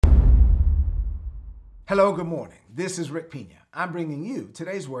Hello, good morning. This is Rick Pina. I'm bringing you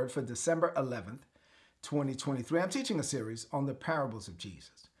today's word for December 11th, 2023. I'm teaching a series on the parables of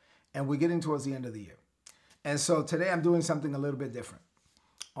Jesus, and we're getting towards the end of the year. And so today I'm doing something a little bit different.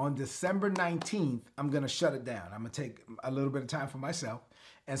 On December 19th, I'm going to shut it down. I'm going to take a little bit of time for myself.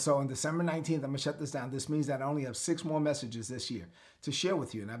 And so on December 19th, I'm going to shut this down. This means that I only have 6 more messages this year to share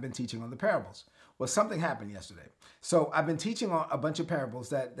with you. And I've been teaching on the parables. Well, something happened yesterday. So I've been teaching on a bunch of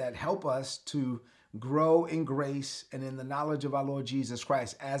parables that help us to grow in grace and in the knowledge of our Lord Jesus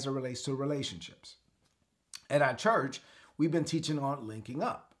Christ as it relates to relationships. At our church, we've been teaching on linking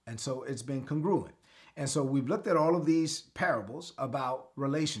up. And so it's been congruent. And so we've looked at all of these parables about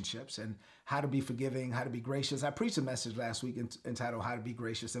relationships and how to be forgiving, how to be gracious. I preached a message last week entitled How to Be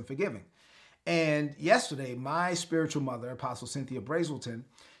Gracious and Forgiving. And yesterday, my spiritual mother, Apostle Cynthia Brazelton,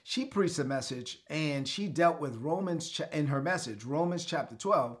 she preached a message and she dealt with Romans in her message, Romans chapter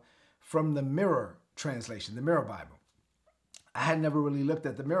 12, from the Mirror translation, the Mirror Bible. I had never really looked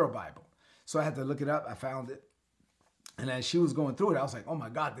at the Mirror Bible. So I had to look it up. I found it. And as she was going through it, I was like, oh my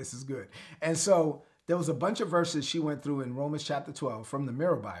God, this is good. And so there was a bunch of verses she went through in Romans chapter 12 from the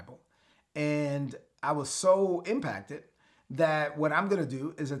Mirror Bible. And I was so impacted that what I'm going to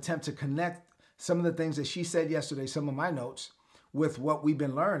do is attempt to connect some of the things that she said yesterday, some of my notes, with what we've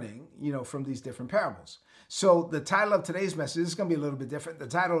been learning, from these different parables. So the title of today's message, this is going to be a little bit different. The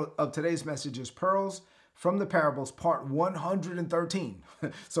title of today's message is Pearls from the Parables, part 113.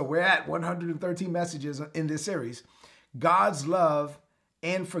 So we're at 113 messages in this series. God's love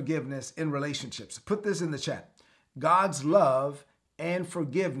and forgiveness in relationships. Put this in the chat. God's love and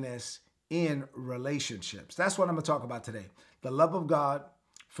forgiveness in relationships. That's what I'm going to talk about today. The love of God,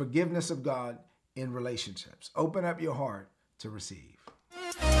 forgiveness of God in relationships. Open up your heart to receive.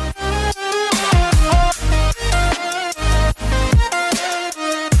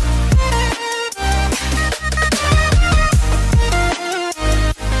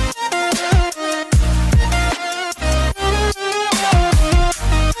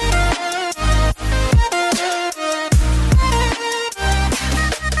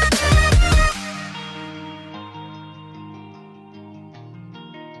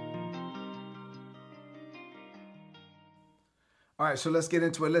 All right, so let's get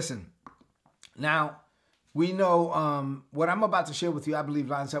into it. Listen, now we know what I'm about to share with you, I believe,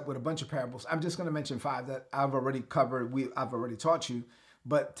 lines up with a bunch of parables. I'm just going to mention 5 that I've already covered. I've already taught you,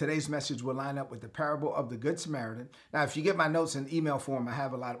 but today's message will line up with the parable of the Good Samaritan. Now, if you get my notes in email form, I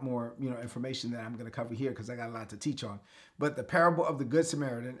have a lot more, information that I'm going to cover here because I got a lot to teach on. But the parable of the Good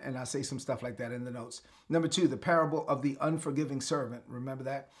Samaritan, and I say some stuff like that in the notes. Number 2, the parable of the unforgiving servant. Remember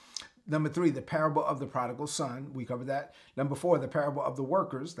that? Number 3, the parable of the prodigal son. We covered that. Number 4, the parable of the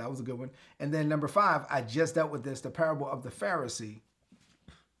workers. That was a good one. And then number 5, I just dealt with this, the parable of the Pharisee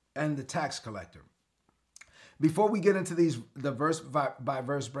and the tax collector. Before we get into the verse by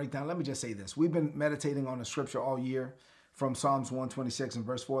verse breakdown, let me just say this. We've been meditating on the scripture all year from Psalms 126 and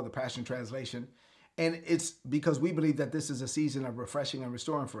verse 4, the Passion Translation. And it's because we believe that this is a season of refreshing and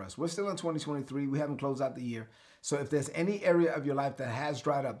restoring for us. We're still in 2023. We haven't closed out the year. So if there's any area of your life that has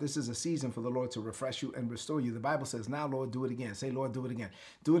dried up, this is a season for the Lord to refresh you and restore you. The Bible says, now, Lord, do it again. Say, Lord, do it again.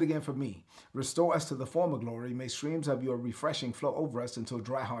 Do it again for me. Restore us to the former glory. May streams of your refreshing flow over us until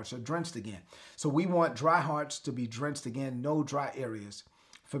dry hearts are drenched again. So we want dry hearts to be drenched again. No dry areas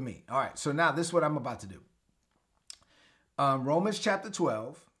for me. All right. So now this is what I'm about to do. Romans chapter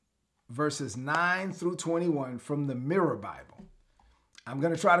 12. Verses 9 through 21 from the Mirror Bible. I'm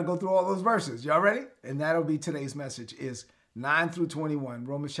going to try to go through all those verses. Y'all ready? And that'll be today's message is 9 through 21,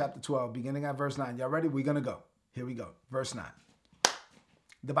 Romans chapter 12, beginning at verse 9. Y'all ready? We're going to go. Here we go. Verse 9.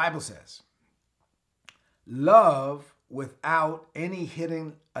 The Bible says, love without any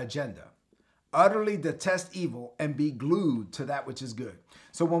hidden agenda. Utterly detest evil and be glued to that which is good.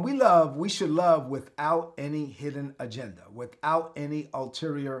 So when we love, we should love without any hidden agenda, without any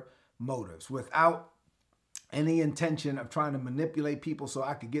ulterior motives, without any intention of trying to manipulate people so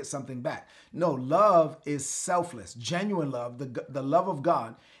I could get something back. No, love is selfless, genuine love. The love of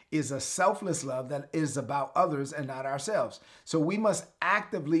God is a selfless love that is about others and not ourselves. So we must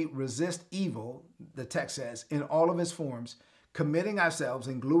actively resist evil, the text says, in all of its forms, committing ourselves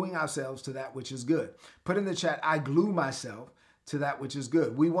and gluing ourselves to that which is good. Put in the chat, I glue myself to that which is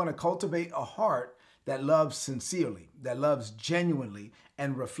good. We want to cultivate a heart that loves sincerely, that loves genuinely,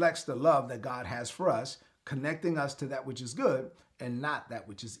 and reflects the love that God has for us, connecting us to that which is good and not that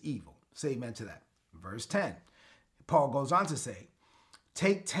which is evil. Say amen to that. Verse 10, Paul goes on to say,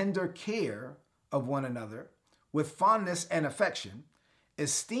 take tender care of one another with fondness and affection,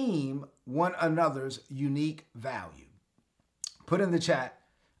 esteem one another's unique value. Put in the chat,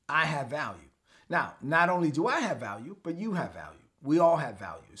 I have value. Now, not only do I have value, but you have value. We all have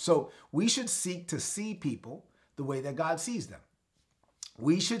value. So we should seek to see people the way that God sees them.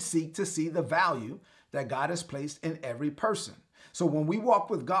 We should seek to see the value that God has placed in every person. So when we walk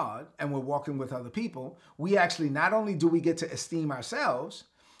with God and we're walking with other people, we actually not only do we get to esteem ourselves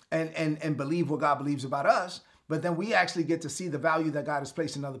and believe what God believes about us, but then we actually get to see the value that God has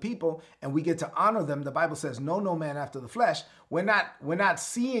placed in other people, and we get to honor them. The Bible says, know no man after the flesh. We're not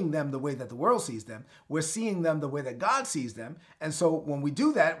seeing them the way that the world sees them. We're seeing them the way that God sees them. And so when we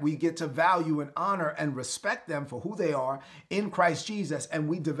do that, we get to value and honor and respect them for who they are in Christ Jesus, and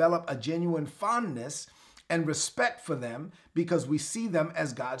we develop a genuine fondness and respect for them because we see them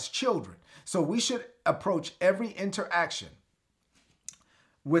as God's children. So we should approach every interaction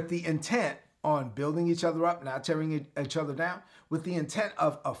with the intent on building each other up, not tearing each other down, with the intent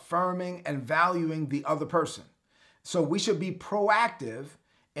of affirming and valuing the other person. So we should be proactive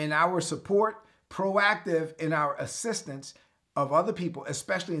in our support, proactive in our assistance of other people,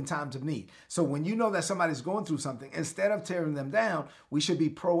 especially in times of need. So when you know that somebody's going through something, instead of tearing them down, we should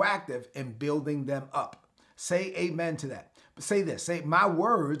be proactive in building them up. Say amen to that. But say this, say, my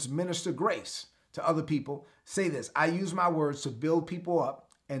words minister grace to other people. Say this, I use my words to build people up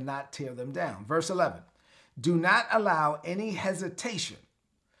and not tear them down. Verse 11, do not allow any hesitation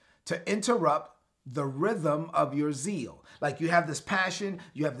to interrupt the rhythm of your zeal. Like you have this passion,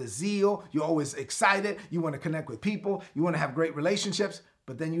 you have this zeal, you're always excited, you want to connect with people, you want to have great relationships,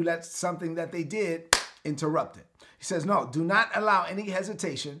 but then you let something that they did interrupt it. He says, no, do not allow any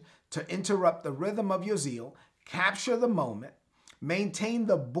hesitation to interrupt the rhythm of your zeal. Capture the moment, maintain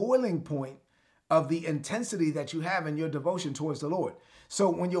the boiling point of the intensity that you have in your devotion towards the Lord. So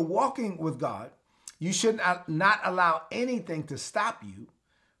when you're walking with God, you should not allow anything to stop you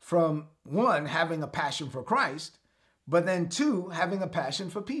from, one, having a passion for Christ, but then two, having a passion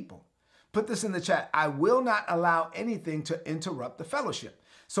for people. Put this in the chat. I will not allow anything to interrupt the fellowship.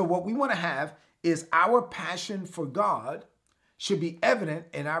 So what we want to have is our passion for God should be evident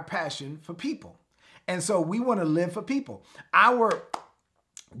in our passion for people. And so we want to live for people.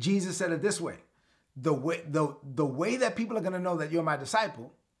 Jesus said it this way. The way that people are going to know that you're my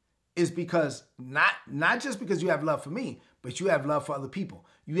disciple is because not just because you have love for me, but you have love for other people.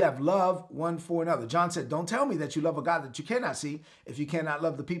 You have love one for another. John said, don't tell me that you love a God that you cannot see if you cannot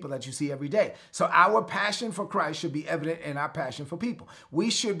love the people that you see every day. So our passion for Christ should be evident in our passion for people. We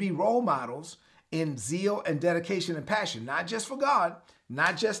should be role models in zeal and dedication and passion, not just for God,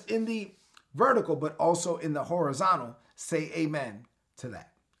 not just in the vertical, but also in the horizontal. Say amen to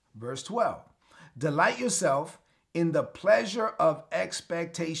that. Verse 12. Delight yourself in the pleasure of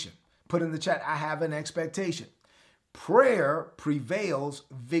expectation. Put in the chat, I have an expectation. Prayer prevails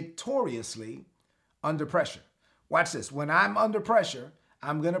victoriously under pressure. Watch this. When I'm under pressure,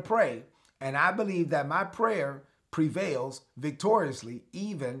 I'm going to pray. And I believe that my prayer prevails victoriously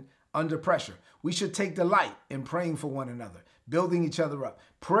even under pressure. We should take delight in praying for one another, building each other up.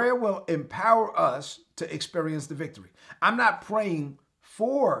 Prayer will empower us to experience the victory. I'm not praying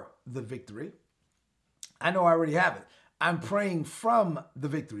for the victory. I know I already have it. I'm praying from the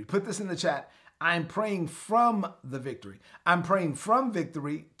victory. Put this in the chat. I'm praying from the victory. I'm praying from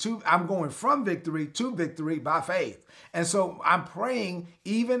victory to, I'm going from victory to victory by faith. And so I'm praying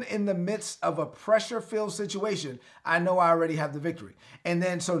even in the midst of a pressure-filled situation, I know I already have the victory. And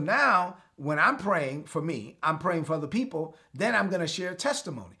then so now when I'm praying for me, I'm praying for other people, then I'm going to share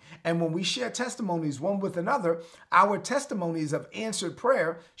testimony. And when we share testimonies one with another, our testimonies of answered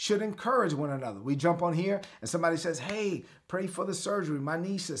prayer should encourage one another. We jump on here and somebody says, hey, pray for the surgery. My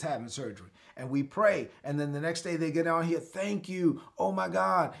niece is having surgery. And we pray. And then the next day they get on here. Thank you. Oh my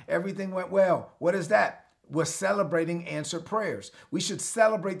God, everything went well. What is that? We're celebrating answered prayers. We should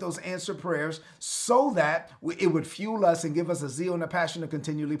celebrate those answered prayers so that it would fuel us and give us a zeal and a passion to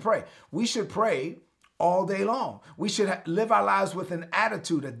continually pray. We should pray all day long. We should live our lives with an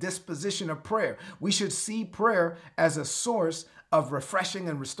attitude, a disposition of prayer. We should see prayer as a source of refreshing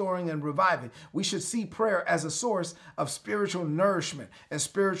and restoring and reviving. We should see prayer as a source of spiritual nourishment and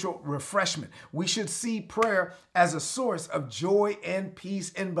spiritual refreshment. We should see prayer as a source of joy and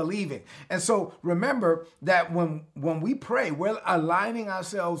peace in believing. And so remember that when we pray, we're aligning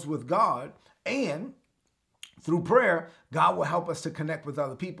ourselves with God, and through prayer, God will help us to connect with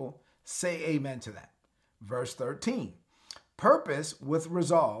other people. Say amen to that. Verse 13, purpose with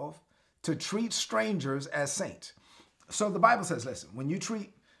resolve to treat strangers as saints. So the Bible says, listen, when you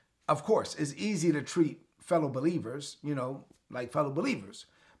treat, of course, it's easy to treat fellow believers, like fellow believers.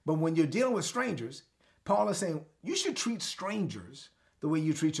 But when you're dealing with strangers, Paul is saying you should treat strangers the way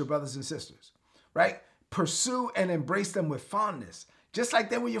you treat your brothers and sisters, right? Pursue and embrace them with fondness, just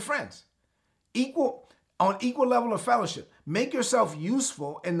like they were your friends. on equal level of fellowship. Make yourself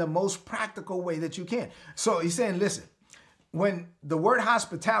useful in the most practical way that you can. So he's saying, listen, when the word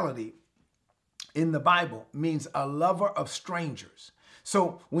hospitality in the Bible means a lover of strangers.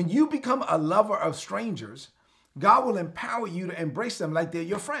 So when you become a lover of strangers, God will empower you to embrace them like they're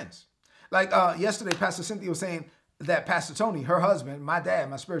your friends. Like yesterday, Pastor Cynthia was saying that Pastor Tony, her husband, my dad,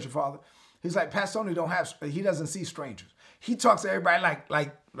 my spiritual father, he's like, Pastor Tony he doesn't see strangers. He talks to everybody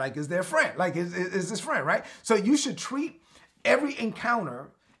like is their friend, like is his friend, right? So you should treat every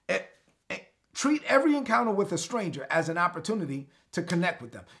encounter with a stranger as an opportunity to connect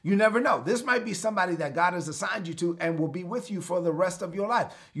with them. You never know. This might be somebody that God has assigned you to and will be with you for the rest of your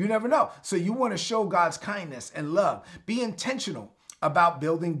life. You never know. So you want to show God's kindness and love. Be intentional about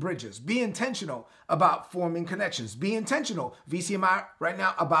building bridges. Be intentional about forming connections. Be intentional, VCMI, right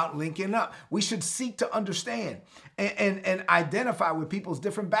now, about linking up. We should seek to understand and identify with people's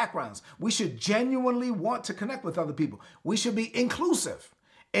different backgrounds. We should genuinely want to connect with other people. We should be inclusive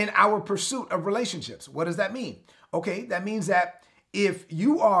in our pursuit of relationships. What does that mean? Okay, that means that if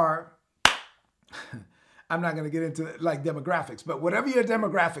you are, I'm not going to get into like demographics, but whatever your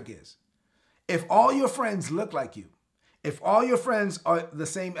demographic is, if all your friends look like you, if all your friends are the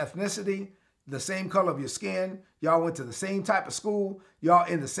same ethnicity, the same color of your skin, y'all went to the same type of school, y'all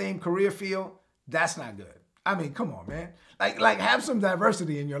in the same career field, that's not good. I mean, come on, man. Like have some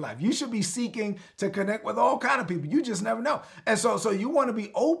diversity in your life. You should be seeking to connect with all kind of people. You just never know. And so you want to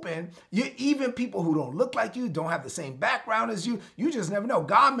be open. Even people who don't look like you, don't have the same background as you, you just never know.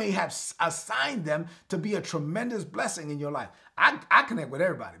 God may have assigned them to be a tremendous blessing in your life. I connect with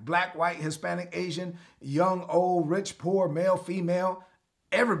everybody. Black, white, Hispanic, Asian, young, old, rich, poor, male, female.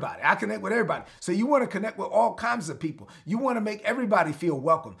 Everybody. I connect with everybody. So you want to connect with all kinds of people. You want to make everybody feel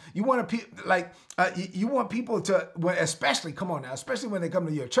welcome. You want to you want people to, especially, come on now, especially when they come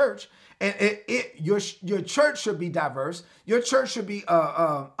to your church, and your church should be diverse. Your church should be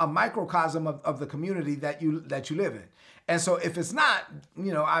a microcosm of the community that you live in. And so if it's not,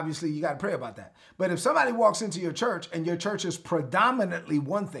 obviously you got to pray about that. But if somebody walks into your church and your church is predominantly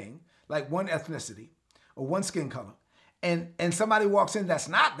one thing, like one ethnicity or one skin color, and somebody walks in that's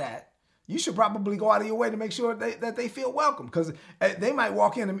not that, you should probably go out of your way to make sure that they feel welcome, because they might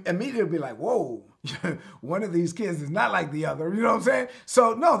walk in and immediately be like, whoa, one of these kids is not like the other. You know what I'm saying?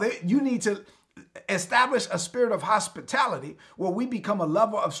 So no, you need to establish a spirit of hospitality where we become a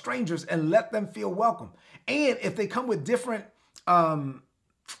lover of strangers and let them feel welcome. And if they come with different, how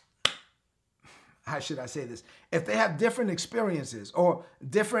should I say this? If they have different experiences or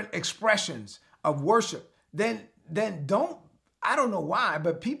different expressions of worship, then don't, I don't know why,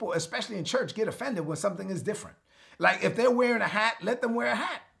 but people, especially in church, get offended when something is different. Like if they're wearing a hat, let them wear a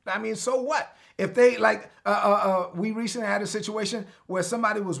hat. I mean, so what? If they we recently had a situation where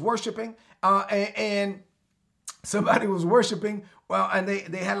somebody was worshiping and somebody was worshiping, and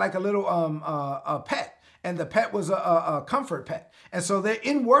they had like a little a pet, and the pet was a comfort pet. And so they're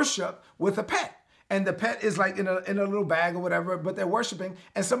in worship with a pet. And the pet is like in a little bag or whatever, but they're worshiping,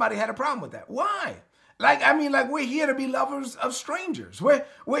 and somebody had a problem with that. Why? We're here to be lovers of strangers. We're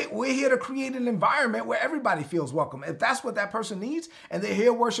here to create an environment where everybody feels welcome. If that's what that person needs and they're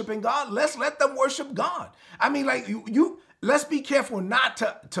here worshiping God, let's let them worship God. I mean, let's be careful not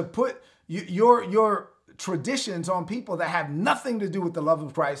to put your traditions on people that have nothing to do with the love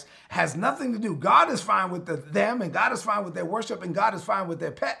of Christ, has nothing to do. God is fine with them, and God is fine with their worship, and God is fine with their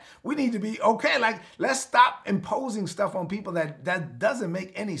pet. We need to be okay. Let's stop imposing stuff on people that doesn't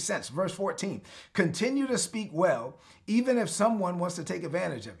make any sense. Verse 14, continue to speak well, even if someone wants to take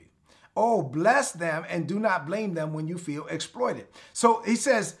advantage of you. Oh, bless them and do not blame them when you feel exploited. So he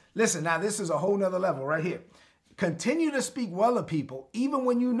says, listen, now this is a whole nother level right here. Continue to speak well of people, even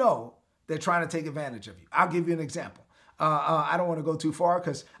when you know they're trying to take advantage of you. I'll give you an example. I don't want to go too far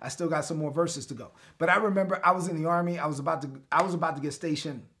because I still got some more verses to go. But I remember I was in the Army. I was about to get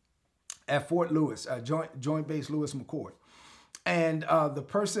stationed at Fort Lewis, Joint Base Lewis McChord. And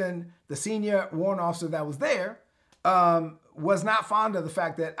the senior warrant officer that was there was not fond of the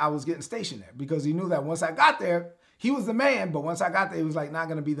fact that I was getting stationed there, because he knew that once I got there, he was the man. But once I got there, he was like not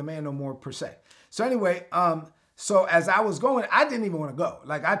going to be the man no more per se. So anyway, so as I was going, I didn't even want to go.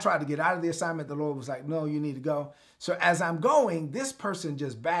 I tried to get out of the assignment. The Lord was like, no, you need to go. So as I'm going, this person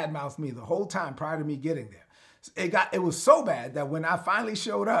just badmouthed me the whole time prior to me getting there. It was so bad that when I finally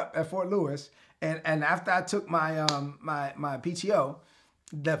showed up at Fort Lewis, and after I took my my PTO,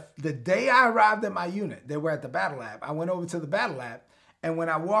 the day I arrived at my unit, they were at the battle lab. I went over to the battle lab, and when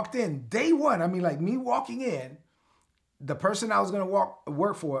I walked in, day one, I mean, like me walking in, the person I was going to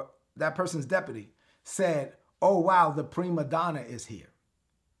work for, that person's deputy, said, oh, wow, the prima donna is here.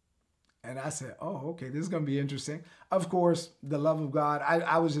 And I said, oh, okay, this is going to be interesting. Of course, the love of God.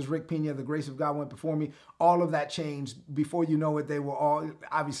 I was just Rick Pina. The grace of God went before me. All of that changed. Before you know it, they were all,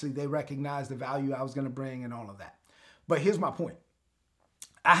 obviously, they recognized the value I was going to bring and all of that. But here's my point.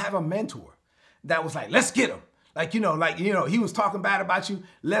 I have a mentor that was like, let's get him. He was talking bad about you.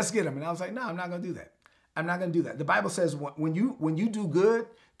 Let's get him. And I was like, no, I'm not going to do that. I'm not going to do that. The Bible says when you do good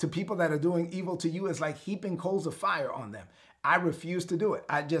to people that are doing evil to you, it's like heaping coals of fire on them. I refuse to do it.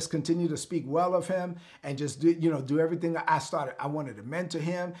 I just continue to speak well of him and just do everything I started. I wanted to mentor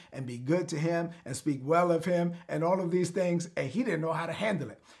him and be good to him and speak well of him and all of these things. And he didn't know how to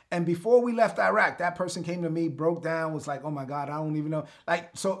handle it. And before we left Iraq, that person came to me, broke down, was like, oh my God, I don't even know.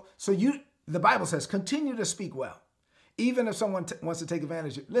 The Bible says, continue to speak well. Even if someone wants to take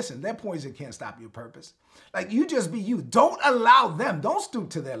advantage of you, listen, their poison can't stop your purpose. Like, you just be you. Don't allow them. Don't stoop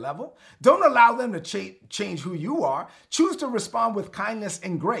to their level. Don't allow them to change who you are. Choose to respond with kindness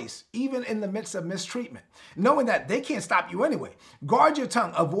and grace, even in the midst of mistreatment, knowing that they can't stop you anyway. Guard your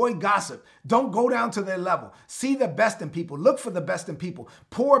tongue. Avoid gossip. Don't go down to their level. See the best in people. Look for the best in people.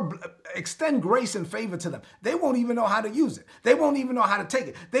 Extend grace and favor to them. They won't even know how to use it. They won't even know how to take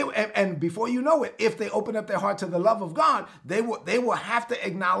it. And before you know it, if they open up their heart to the love of God, they will have to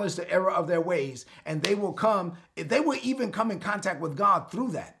acknowledge the error of their ways, and they will even come in contact with God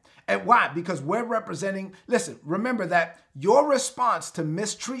through that. And why? Because we're representing, listen, remember that your response to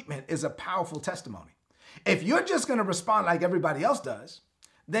mistreatment is a powerful testimony. If you're just going to respond like everybody else does,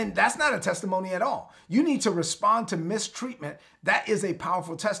 then that's not a testimony at all. You need to respond to mistreatment. That is a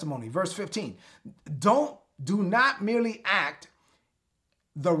powerful testimony. Verse 15, do not merely act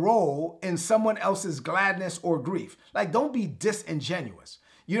the role in someone else's gladness or grief. Like, don't be disingenuous.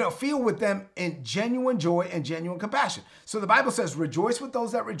 Feel with them in genuine joy and genuine compassion. So the Bible says, rejoice with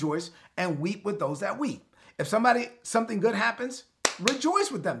those that rejoice and weep with those that weep. If something good happens, rejoice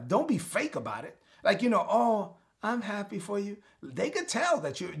with them. Don't be fake about it. Like, oh, I'm happy for you. They could tell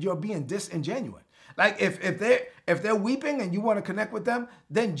that you're being disingenuous. Like, if they're weeping and you want to connect with them,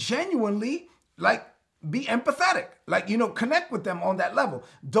 then genuinely, be empathetic, connect with them on that level.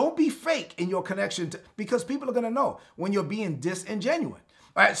 Don't be fake in your connection because people are going to know when you're being disingenuous.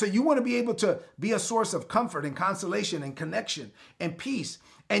 All right. So you want to be able to be a source of comfort and consolation and connection and peace.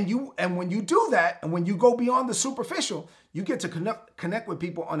 And when you do that, and when you go beyond the superficial, you get to connect with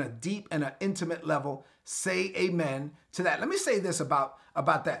people on a deep and an intimate level. Say amen to that. Let me say this about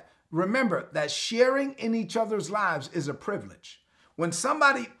that. Remember that sharing in each other's lives is a privilege. When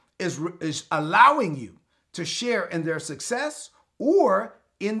somebody is allowing you to share in their success or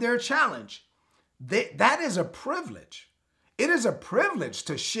in their challenge, that is a privilege. It is a privilege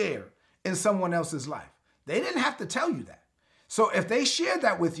to share in someone else's life. They didn't have to tell you that. So if they shared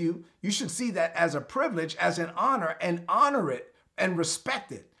that with you, you should see that as a privilege, as an honor, and honor it and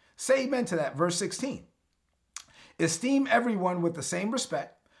respect it. Say amen to that. Verse 16. Esteem everyone with the same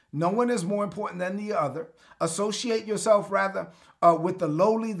respect. No one is more important than the other. Associate yourself rather with the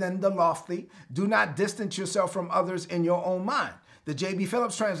lowly than the lofty. Do not distance yourself from others in your own mind. The J.B.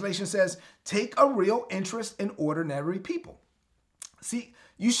 Phillips translation says, take a real interest in ordinary people. See,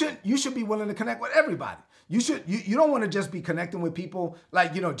 you should be willing to connect with everybody. You don't want to just be connecting with people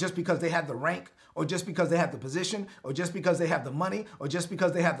just because they have the rank, or just because they have the position, or just because they have the money, or just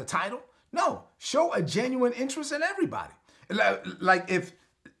because they have the title. No, show a genuine interest in everybody. Like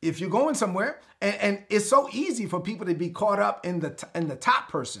if you're going somewhere, and it's so easy for people to be caught up in the top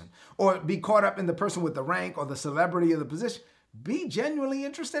person, or be caught up in the person with the rank or the celebrity or the position. Be genuinely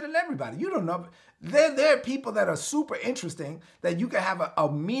interested in everybody. You don't know. There are people that are super interesting that you can have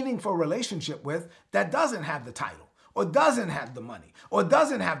a meaningful relationship with that doesn't have the title, or doesn't have the money, or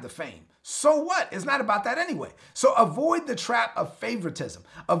doesn't have the fame. So what? It's not about that anyway. So avoid the trap of favoritism.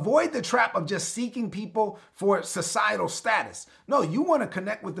 Avoid the trap of just seeking people for societal status. No, you want to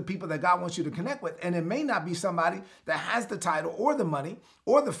connect with the people that God wants you to connect with. And it may not be somebody that has the title or the money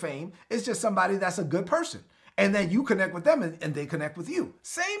or the fame. It's just somebody that's a good person. And then you connect with them and they connect with you.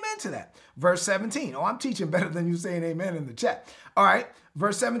 Say amen to that. Verse 17. Oh, I'm teaching better than you saying amen in the chat. All right.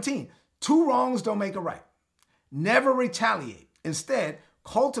 Verse 17. Two wrongs don't make a right. Never retaliate. Instead,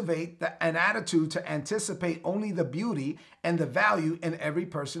 cultivate an attitude to anticipate only the beauty and the value in every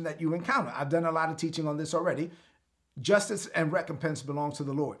person that you encounter. I've done a lot of teaching on this already. Justice and recompense belongs to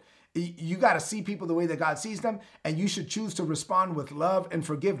the Lord. You got to see people the way that God sees them, and you should choose to respond with love and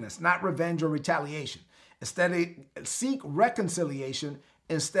forgiveness, not revenge or retaliation. Instead, seek reconciliation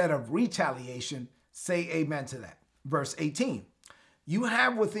instead of retaliation. Say amen to that. Verse 18, you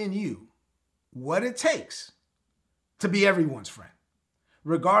have within you what it takes to be everyone's friend,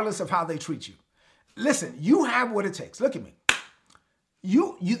 regardless of how they treat you. Listen, you have what it takes. Look at me.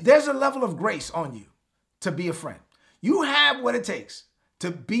 There's a level of grace on you to be a friend. You have what it takes to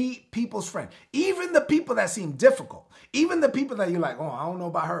be people's friend. Even the people that seem difficult, even the people that you're like, oh, I don't know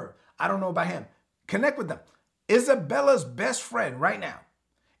about her, I don't know about him. Connect with them. Isabella's best friend right now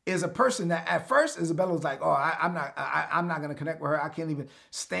is a person that at first Isabella was like, oh, I'm not going to connect with her. I can't even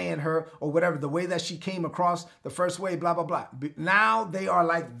stand her or whatever. The way that she came across the first way, blah, blah, blah. Now they are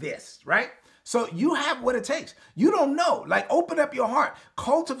like this, right? So you have what it takes. You don't know. Like, open up your heart.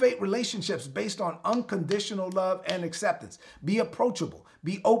 Cultivate relationships based on unconditional love and acceptance. Be approachable.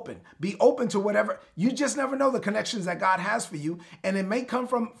 Be open. Be open to whatever. You just never know the connections that God has for you. And it may come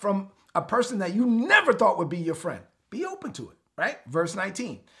from a person that you never thought would be your friend. Be open to it, right? Verse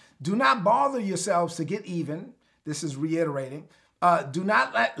 19. Do not bother yourselves to get even. This is reiterating. Do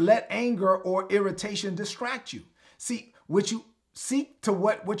not let anger or irritation distract you. See, what you seek to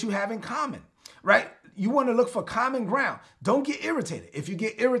what you have in common. Right? You want to look for common ground. Don't get irritated. If you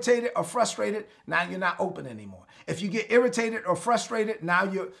get irritated or frustrated, now you're not open anymore. If you get irritated or frustrated,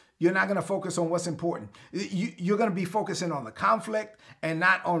 now you're not going to focus on what's important. You're going to be focusing on the conflict and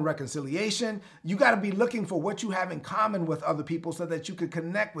not on reconciliation. You got to be looking for what you have in common with other people so that you can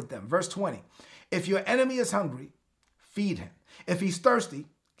connect with them. Verse 20, if your enemy is hungry, feed him. If he's thirsty,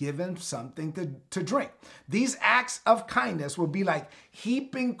 give him something to drink. These acts of kindness will be like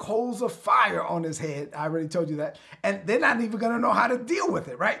heaping coals of fire on his head. I already told you that. And they're not even going to know how to deal with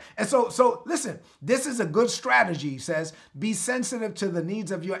it, right? And so listen, this is a good strategy, he says. Be sensitive to the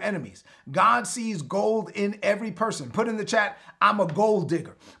needs of your enemies. God sees gold in every person. Put in the chat, I'm a gold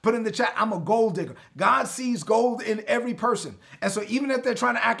digger. Put in the chat, I'm a gold digger. God sees gold in every person. And so even if they're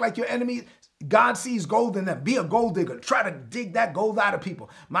trying to act like your enemy, God sees gold in them. Be a gold digger. Try to dig that gold out of people.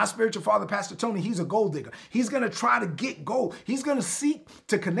 My spiritual father, Pastor Tony, he's a gold digger. He's going to try to get gold. He's going to seek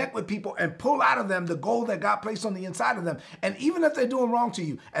to connect with people and pull out of them the gold that God placed on the inside of them. And even if they're doing wrong to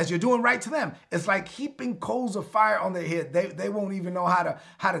you, as you're doing right to them, it's like heaping coals of fire on their head. They won't even know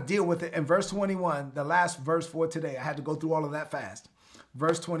how to deal with it. And verse 21, the last verse for today, I had to go through all of that fast.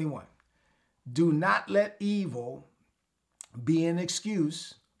 Verse 21, do not let evil be an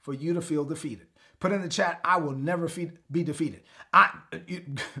excuse for you to feel defeated. Put in the chat, I will never be defeated. I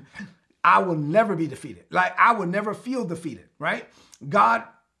will never be defeated. Like, I will never feel defeated, right? God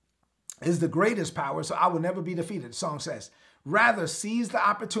is the greatest power, so I will never be defeated, the song says. Rather, seize the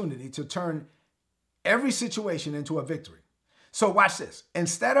opportunity to turn every situation into a victory. So watch this.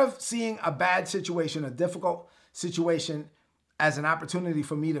 Instead of seeing a bad situation, a difficult situation as an opportunity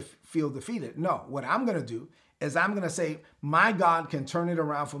for me to feel defeated, no, what I'm going to do is I'm going to say, my God can turn it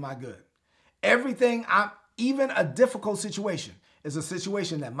around for my good. Everything, even a difficult situation, is a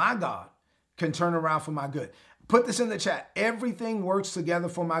situation that my God can turn around for my good. Put this in the chat. Everything works together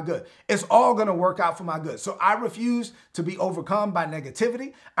for my good. It's all going to work out for my good. So I refuse to be overcome by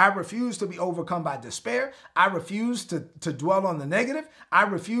negativity. I refuse to be overcome by despair. I refuse to dwell on the negative. I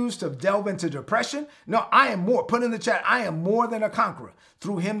refuse to delve into depression. No, I am more. Put in the chat, I am more than a conqueror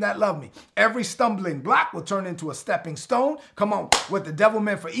through him that loved me. Every stumbling block will turn into a stepping stone. Come on, what the devil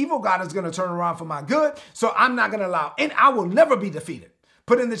meant for evil, God is going to turn around for my good. So I'm not going to allow, and I will never be defeated.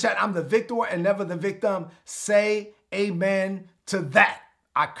 Put in the chat, I'm the victor and never the victim. Say amen to that.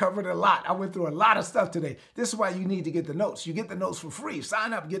 I covered a lot. I went through a lot of stuff today. This is why you need to get the notes. You get the notes for free.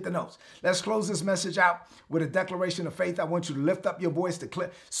 Sign up, get the notes. Let's close this message out with a declaration of faith. I want you to lift up your voice,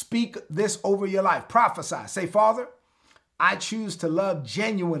 speak this over your life. Prophesy. Say, Father, I choose to love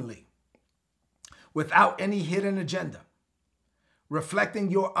genuinely without any hidden agenda,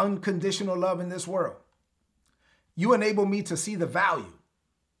 reflecting your unconditional love in this world. You enable me to see the value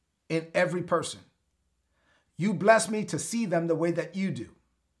in every person. You bless me to see them the way that you do.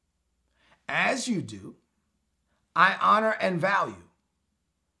 As you do, I honor and value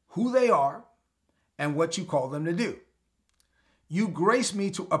who they are and what you call them to do. You grace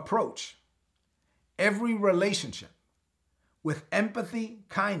me to approach every relationship with empathy,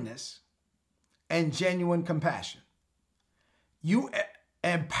 kindness, and genuine compassion. You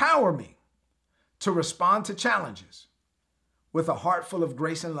empower me to respond to challenges with a heart full of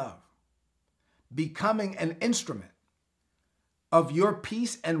grace and love, becoming an instrument of your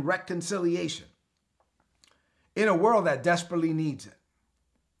peace and reconciliation in a world that desperately needs it.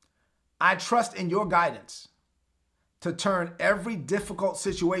 I trust in your guidance to turn every difficult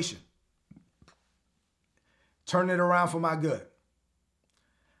situation, turn it around for my good.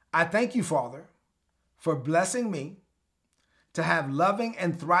 I thank you, Father, for blessing me to have loving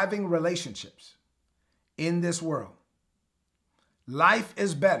and thriving relationships in this world. Life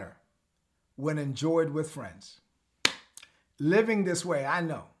is better when enjoyed with friends. Living this way, I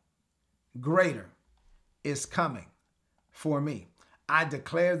know greater is coming for me. I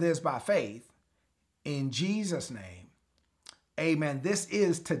declare this by faith in Jesus' name. Amen. This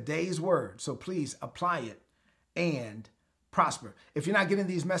is today's word. So please apply it and prosper. If you're not getting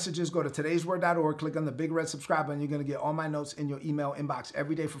these messages, go to todaysword.org, click on the big red subscribe button. You're going to get all my notes in your email inbox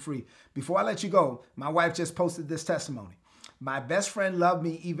every day for free. Before I let you go, my wife just posted this testimony. My best friend loved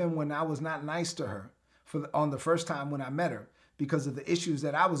me even when I was not nice to her on the first time when I met her because of the issues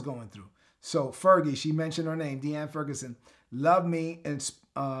that I was going through. So Fergie, she mentioned her name, Deanne Ferguson, loved me in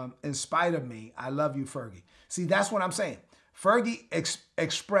spite of me. I love you, Fergie. See, that's what I'm saying. Fergie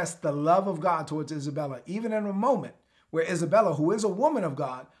expressed the love of God towards Isabella, even in a moment where Isabella, who is a woman of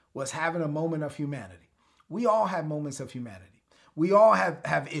God, was having a moment of humanity. We all have moments of humanity. We all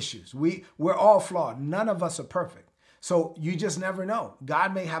have issues. We're all flawed. None of us are perfect. So you just never know.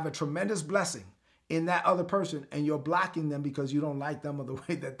 God may have a tremendous blessing in that other person, and you're blocking them because you don't like them or the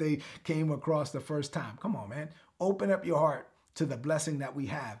way that they came across the first time. Come on, man. Open up your heart to the blessing that we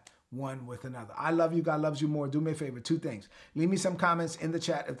have one with another. I love you. God loves you more. Do me a favor. 2 things. Leave me some comments in the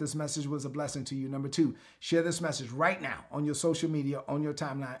chat if this message was a blessing to you. Number 2, share this message right now on your social media, on your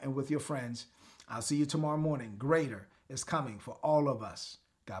timeline, and with your friends. I'll see you tomorrow morning. Greater is coming for all of us.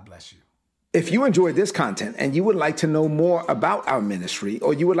 God bless you. If you enjoyed this content and you would like to know more about our ministry,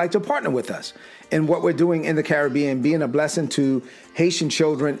 or you would like to partner with us in what we're doing in the Caribbean, being a blessing to Haitian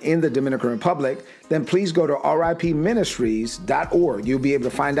children in the Dominican Republic, then please go to ripministries.org. You'll be able to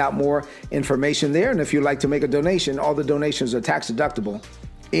find out more information there. And if you'd like to make a donation, all the donations are tax deductible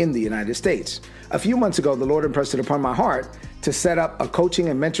in the United States. A few months ago, the Lord impressed it upon my heart to set up a coaching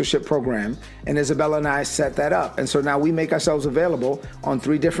and mentorship program, and Isabella and I set that up. And so now we make ourselves available on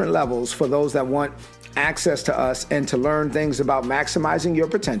 3 different levels for those that want access to us and to learn things about maximizing your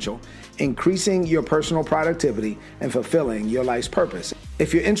potential, increasing your personal productivity, and fulfilling your life's purpose.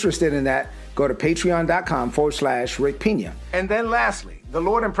 If you're interested in that, go to patreon.com/Rick Pina. And then lastly, the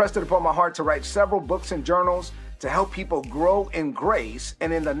Lord impressed it upon my heart to write several books and journals to help people grow in grace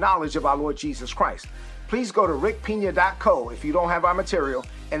and in the knowledge of our Lord Jesus Christ. Please go to rickpina.co if you don't have our material,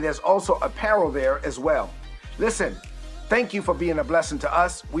 and there's also apparel there as well. Listen, thank you for being a blessing to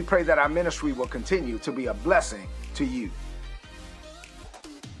us. We pray that our ministry will continue to be a blessing to you.